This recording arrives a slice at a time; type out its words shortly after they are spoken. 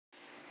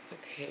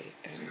Okay,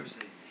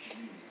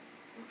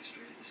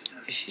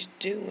 she's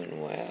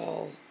doing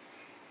well.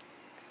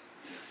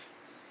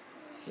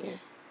 Here.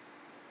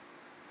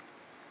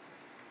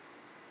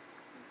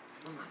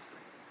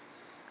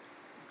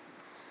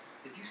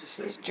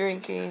 She's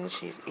drinking,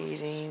 she's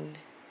eating.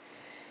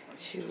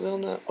 She will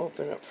not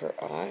open up her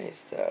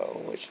eyes,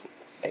 though, which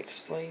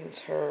explains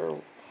her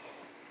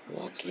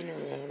walking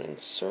around in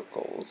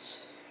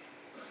circles.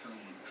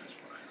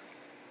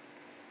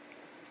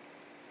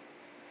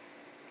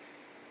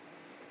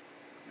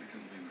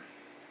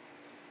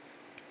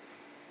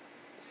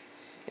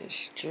 And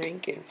she's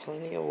drinking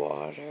plenty of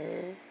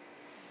water.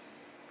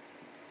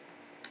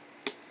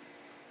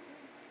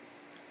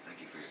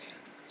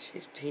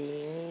 She's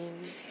peeing.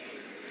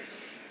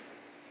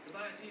 The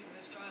biopsy from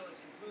this trial is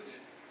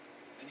concluded,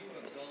 and you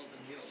have absolved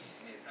and guilt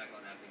in the attack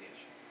on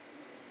application.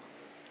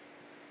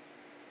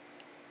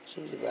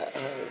 She's about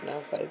had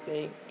enough, I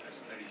think.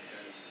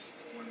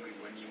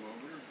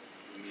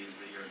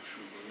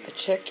 I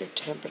checked her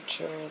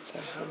temperature, it's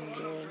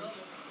 100.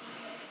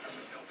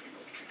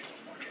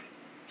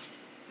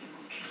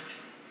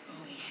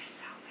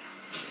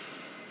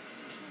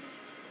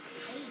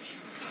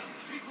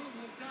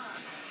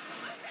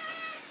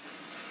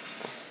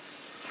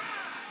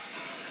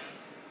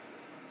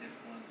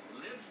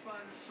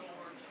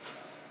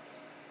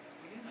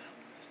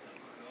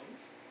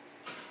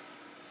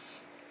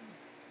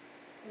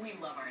 We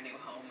love our new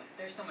home.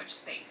 There's so much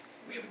space.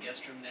 We have a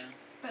guest room now.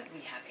 But we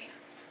have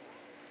ants.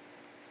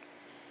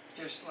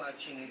 You're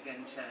slouching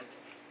again, Ted.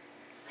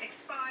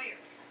 Expired.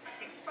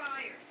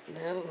 Expired.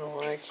 I don't know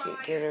why I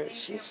can't get her.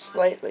 She's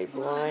slightly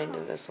blind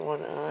in this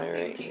one eye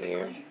right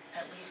here.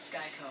 At least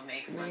Geico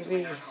makes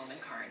Maybe our home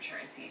and car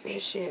insurance easy. maybe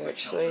she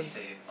actually,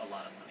 Save a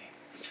lot of money.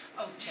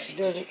 Oh, she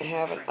doesn't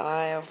have an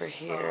eye over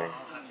here.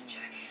 I'll have to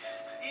check.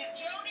 Aunt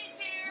Joni's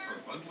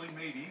here. For bundling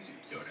made easy,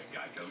 go to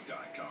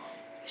geico.com.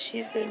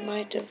 She's been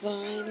my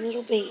divine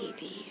little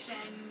babies.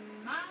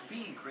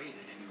 Being great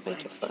at My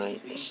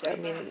divine, I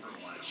mean,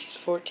 she's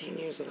 14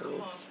 years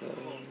old, so.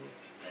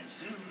 And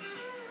soon,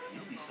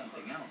 you'll be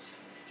something else.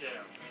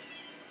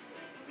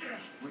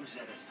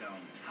 Rosetta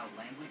Stone, how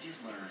languages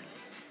learn.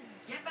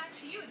 Get back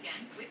to you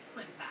again with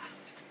Slim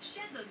Fast.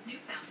 Shed those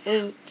newfound I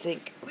didn't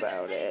think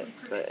about it,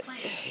 but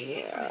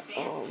yeah,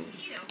 keto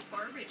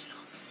or original.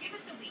 Give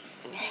us a week.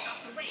 Take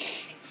off the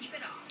weight and keep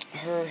it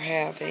off. her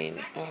having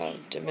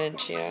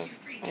dementia,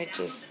 I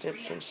just did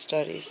some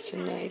studies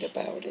tonight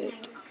about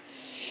it,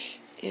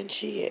 and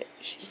she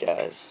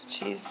does.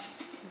 She's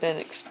been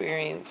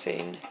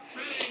experiencing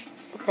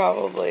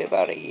probably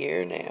about a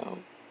year now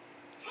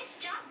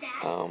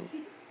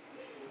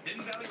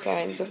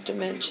signs of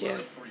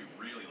dementia.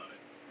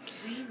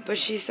 But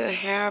she's a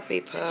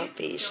happy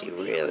puppy. She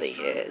really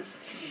is.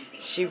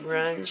 She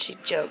runs, she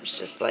jumps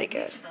just like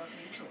a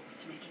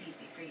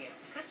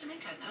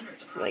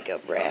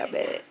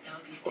rabbit.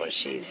 Or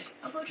she's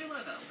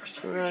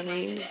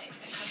running.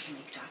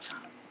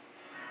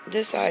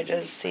 This eye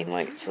does seem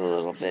like it's a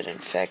little bit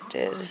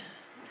infected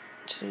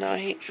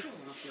tonight.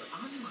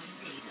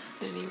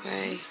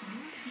 Anyway,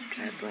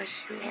 God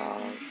bless you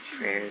all.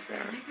 Prayers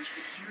are.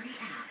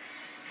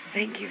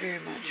 Thank you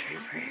very much for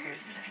your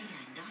prayers.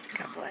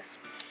 God bless.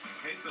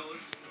 Hey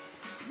fellas,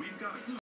 we've got